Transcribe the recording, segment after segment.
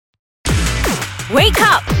Wake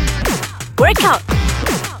up! Workout!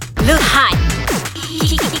 Look hot!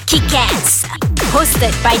 Kick ass!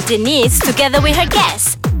 Hosted by Denise together with her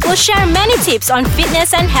guests. We'll share many tips on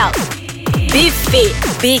fitness and health. Be fit,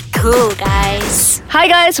 be cool, guys. Hi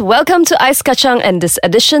guys, welcome to Ice Kacang and this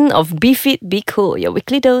edition of Be Fit, Be Cool, your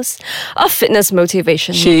weekly dose of fitness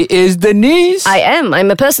motivation. She is Denise.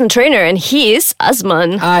 I'm a personal trainer and he is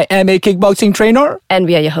Azman. I am a kickboxing trainer. And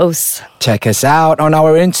we are your hosts. Check us out on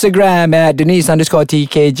our Instagram at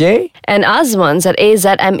Denise_TKJ. And Azman's at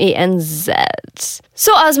AZMANZ.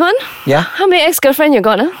 So Azman, Yeah? how many ex-girlfriend you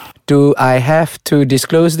got, huh? Do I have to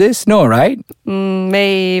disclose this? No, right?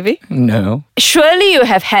 Maybe. No. Surely you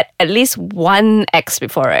have had at least one ex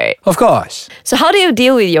before, right? Of course. So how do you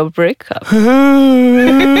deal with your breakup?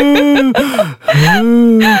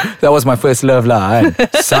 That was my first love lah.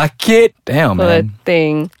 Sakit. Damn, Poor man.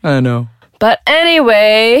 thing. I know. But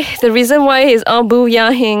anyway, the reason why he's all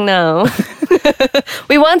booyahing now,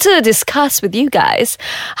 we want to discuss with you guys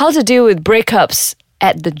how to deal with breakups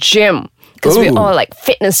at the gym. Because we're Ooh. all like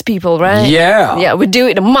fitness people, right? Yeah. Yeah, we do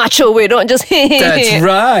it the macho way, don't just That's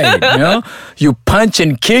right. You know? You punch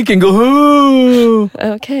and kick and go, ooh.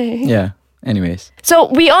 Okay. Yeah. Anyways. So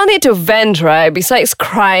we all need to vent, right? Besides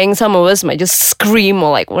crying, some of us might just scream or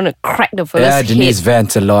like want to crack the first Yeah, Denise hit.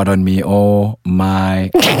 vents a lot on me. Oh my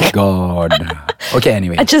God. Okay,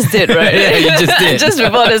 anyway. I just did, right? Yeah, you just did. Just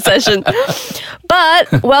before the session.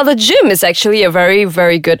 But, well, the gym is actually a very,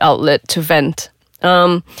 very good outlet to vent.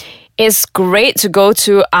 It's great to go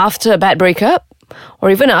to after a bad breakup or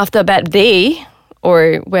even after a bad day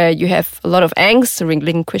or where you have a lot of angst to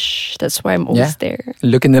relinquish. That's why I'm always there.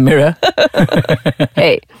 Look in the mirror.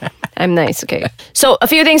 Hey, I'm nice, okay? So, a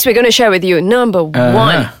few things we're going to share with you. Number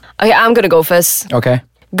one. Okay, I'm going to go first. Okay.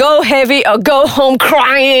 Go heavy or go home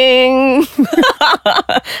crying.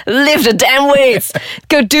 Lift the damn weights.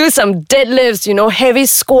 Go do some deadlifts, heavy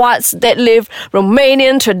squats, deadlift,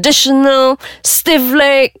 Romanian, traditional, stiff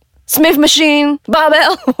leg, Smith machine,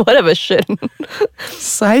 barbell, whatever shit.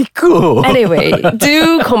 Psycho. Anyway,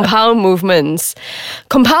 do compound movements.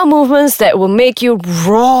 Compound movements that will make you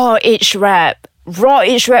raw each rep. Raw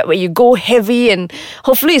each rep where you go heavy and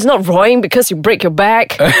hopefully it's not rawing because you break your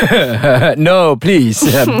back. No, please.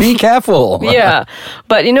 Be careful. Yeah.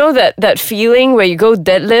 But you know that feeling where you go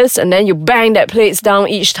deadlifts and then you bang that plates down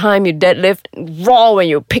each time you deadlift, raw when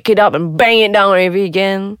you pick it up and bang it down every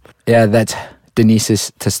again? Yeah, that's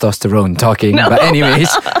Denise's testosterone talking. No. But anyways.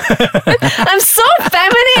 I'm so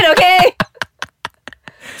feminine, okay?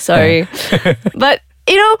 Sorry. But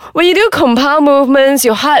when you do compound movements,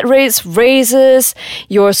 your heart rate raises,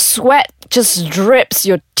 your sweat just drips,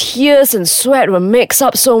 your tears and sweat will mix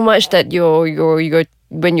up so much that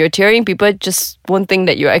when you're tearing, people just won't think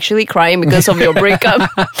that you're actually crying because of your breakup.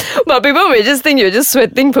 But people may just think you're just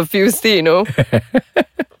sweating profusely,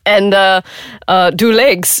 And do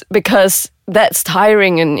legs because that's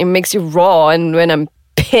tiring and it makes you raw. And when I'm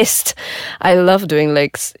pissed, I love doing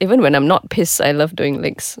legs. Even when I'm not pissed, I love doing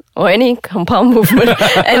legs. Or any compound movement,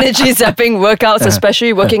 energy zapping workouts,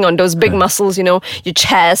 especially working on those big muscles, your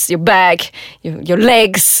chest, your back, your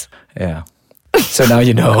legs. Yeah. So now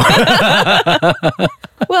you know.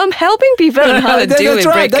 Well, I'm helping people on how to deal with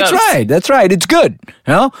breakups. That's right. It's good.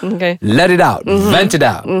 Okay. Let it out. Vent it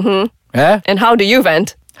out. Yeah? And how do you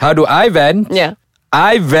vent? How do I vent? Yeah.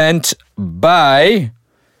 I vent by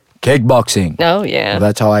kickboxing. Oh, yeah. Well,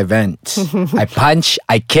 that's how I vent. I punch,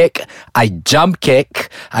 I kick, I jump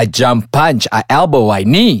punch, I elbow, I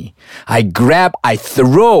knee, I grab, I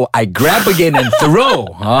throw, I grab again and throw.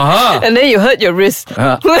 And then you hurt your wrist.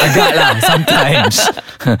 I got lah sometimes.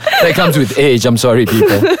 That comes with age. I'm sorry,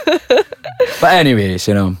 people. But anyways,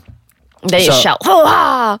 Then you shout,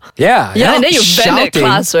 "Hoo-ha!" Yeah. Yeah, and then you vent at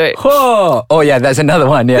class, right? Oh, yeah, that's another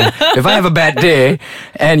one, yeah. If I have a bad day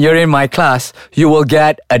and you're in my class, you will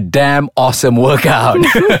get a damn awesome workout.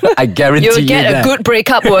 I guarantee you You'll get a good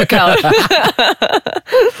breakup workout.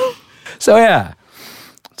 So, yeah.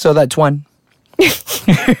 So, that's one.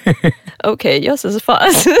 Okay, yours is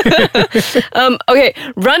fast. Okay,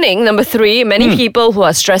 running, number 3. Many people who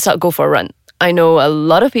are stressed out go for a run. I know a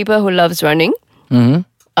lot of people who loves running. Mm-hmm.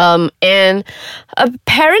 And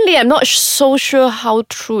apparently, I'm not so sure how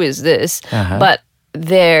true is this, but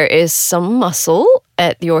there is some muscle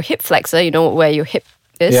at your hip flexor, where your hip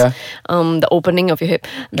is, the opening of your hip.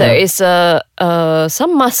 There is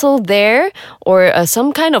some muscle there or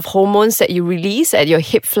some kind of hormones that you release at your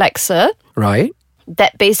hip flexor. Right.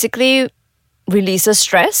 That basically releases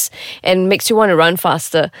stress and makes you want to run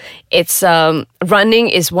faster. It's running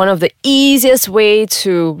is one of the easiest way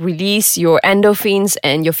to release your endorphins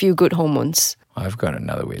and your feel-good hormones. I've got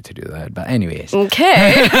another way to do that. But anyways.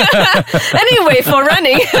 Okay. Anyway, for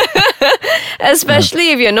running, especially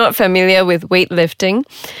if you're not familiar with weightlifting,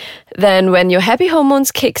 then when your happy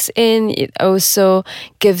hormones kicks in, it also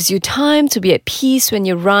gives you time to be at peace when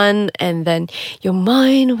you run, and then your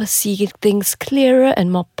mind will see things clearer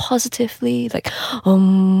and more positively. Like,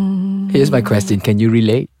 Here's my question. Can you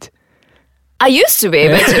relate? I used to be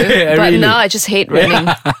able to, but Really? now I just hate running.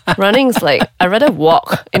 Running's like, I'd rather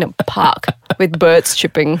walk in a park with birds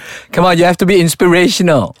chirping. Come on, you have to be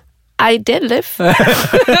inspirational. I deadlift.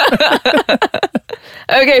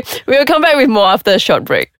 Okay, we'll come back with more after a short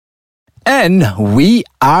break. And we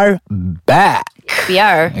are back. We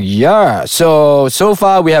are. Yeah. So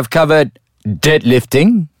far we have covered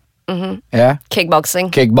deadlifting. Yeah.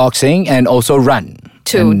 Kickboxing and also run.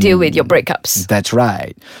 To deal with your breakups. That's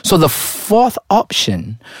right. So the fourth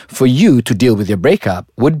option for you to deal with your breakup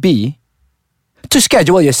would be to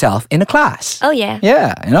schedule yourself in a class. Oh, yeah.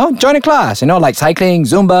 Yeah, join a class, like cycling,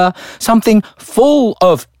 Zumba, something full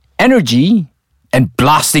of energy and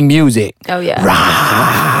blasting music. Oh, yeah.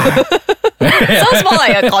 Sounds more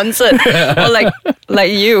like a concert. Or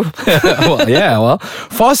like you. well,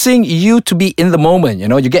 forcing you to be in the moment,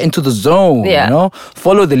 you get into the zone, Yeah.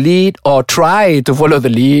 Follow the lead or try to follow the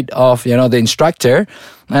lead of, the instructor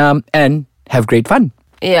and have great fun.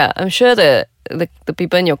 Yeah, I'm sure the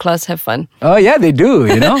people in your class have fun. Oh, yeah, they do,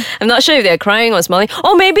 I'm not sure if they're crying or smiling.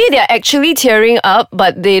 Or maybe they're actually tearing up,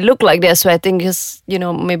 but they look like they're sweating because,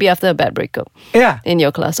 maybe after a bad breakup Yeah. in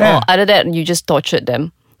your class. Yeah. Or other than that, you just tortured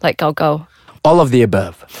them like Gao Gao. All of the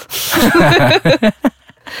above.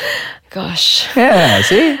 Gosh. Yeah,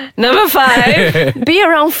 see? Number 5, be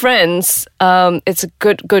around friends. It's a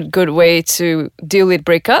good way to deal with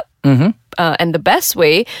breakup. Mm-hmm. And the best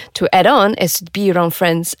way to add on is to be around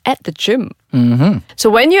friends at the gym. Mm-hmm.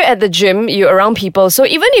 So when you're at the gym, you're around people. So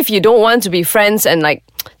even if you don't want to be friends and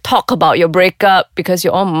talk about your breakup because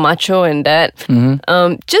you're all macho and that,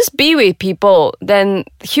 just be with people. Then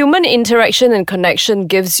human interaction and connection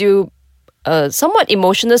gives you somewhat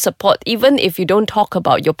emotional support, even if you don't talk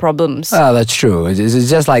about your problems. Oh, that's true. It's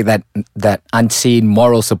just like that unseen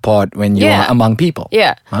moral support when you are among people.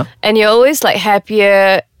 Yeah. Huh? And you're always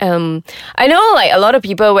happier. I know a lot of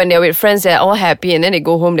people when they're with friends, they're all happy and then they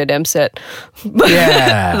go home, they're damn sad.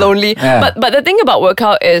 Yeah. Lonely. Yeah. But the thing about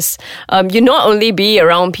workout is you not only be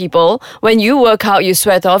around people, when you work out, you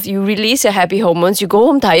sweat off, you release your happy hormones, you go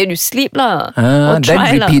home tired, you sleep lah. Then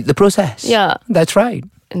repeat the process. Yeah. That's right.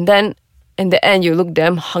 And then in the end, you look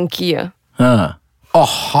damn hunky. Oh,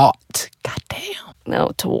 hot. Goddamn.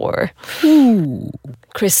 Now Thor.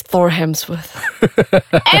 Chris Thor Hemsworth.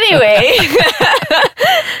 Anyway,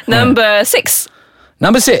 number 6.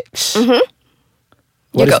 Number 6. Mm-hmm.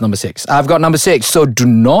 What is number 6? I've got number 6. So do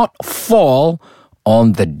not fall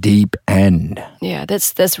on the deep end. Yeah,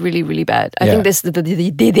 that's really, really bad. I think this is the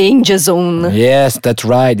danger zone. Yes, that's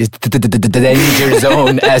right. It's the danger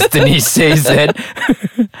zone, as Denise says it.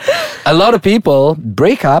 A lot of people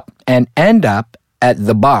break up and end up at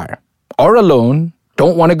the bar or alone,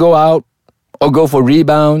 don't want to go out or go for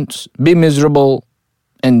rebounds, be miserable,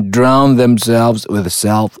 and drown themselves with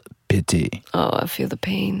self-pity. Oh, I feel the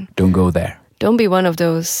pain. Don't go there. Don't be one of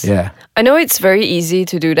those. Yeah. I know it's very easy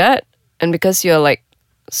to do that. And because you're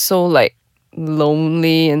so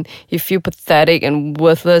lonely and you feel pathetic and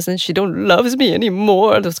worthless and she don't loves me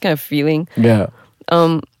anymore, those kind of feeling. Yeah.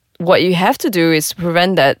 What you have to do is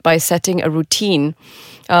prevent that by setting a routine.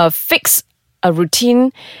 Fix a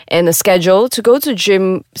routine and a schedule to go to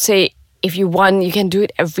gym. Say, if you want, you can do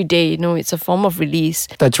it every day. It's a form of release.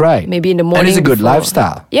 That's right. Maybe in the morning. And it's a good before.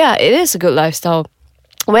 lifestyle. Yeah, it is a good lifestyle.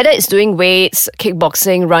 Whether it's doing weights,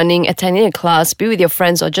 kickboxing, running, attending a class, be with your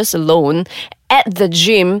friends or just alone at the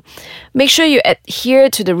gym, make sure you adhere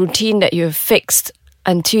to the routine that you have fixed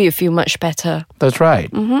until you feel much better. That's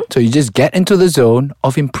right. Mm-hmm. So you just get into the zone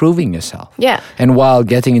of improving yourself. Yeah. And while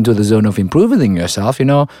getting into the zone of improving yourself, you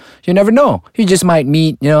never know. You just might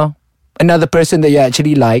meet, another person that you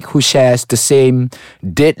actually like who shares the same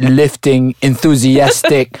deadlifting,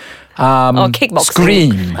 enthusiastic or kickboxing.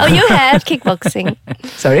 Scream. Oh, you have kickboxing.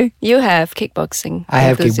 Sorry? You have kickboxing. I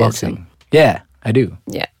have enthusiasm. kickboxing. Yeah, I do.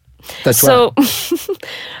 Yeah. That's right.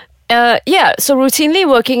 So routinely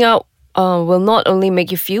working out will not only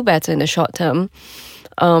make you feel better in the short term,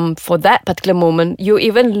 for that particular moment, you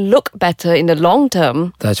even look better in the long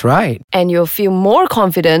term. That's right. And you'll feel more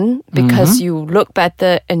confident because you look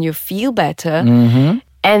better and you feel better. Mm-hmm.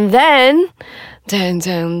 And then,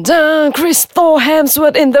 Chris Thor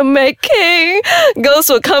Hemsworth in the making. Girls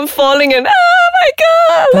will come falling and, oh my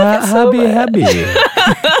God. Happy.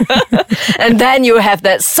 And then you have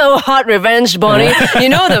that so hot revenge body. You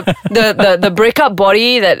know the breakup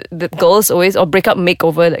body that girls always, or breakup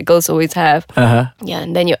makeover that girls always have. Yeah,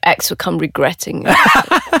 and then your ex will come regretting.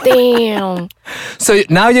 Damn. So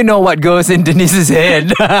now you know what goes in Denise's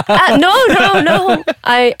head. No.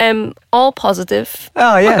 I am all positive.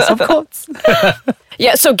 Oh, yes, of course.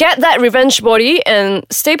 Yeah, so get that revenge body and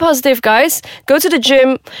stay positive, guys. Go to the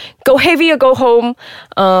gym, go heavy or go home,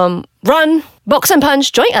 run, box and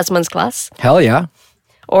punch, join Asman's class, Hell yeah.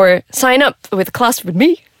 or sign up with a class with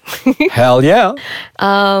me. Hell yeah.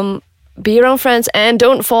 Be around friends and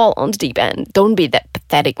don't fall on the deep end. Don't be that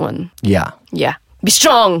pathetic one. Yeah. Yeah. Be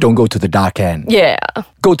strong. Don't go to the dark end. Yeah.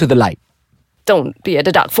 Go to the light. Don't be at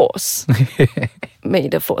the dark force. May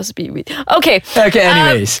the force be with you. Okay. Okay,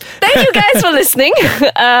 anyways. Thank you guys for listening.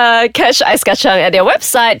 Catch Ais Kacang at their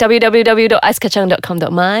website,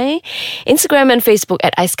 www.aiskacang.com.my, Instagram and Facebook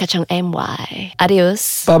at aiskacangmy.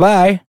 Adios. Bye-bye.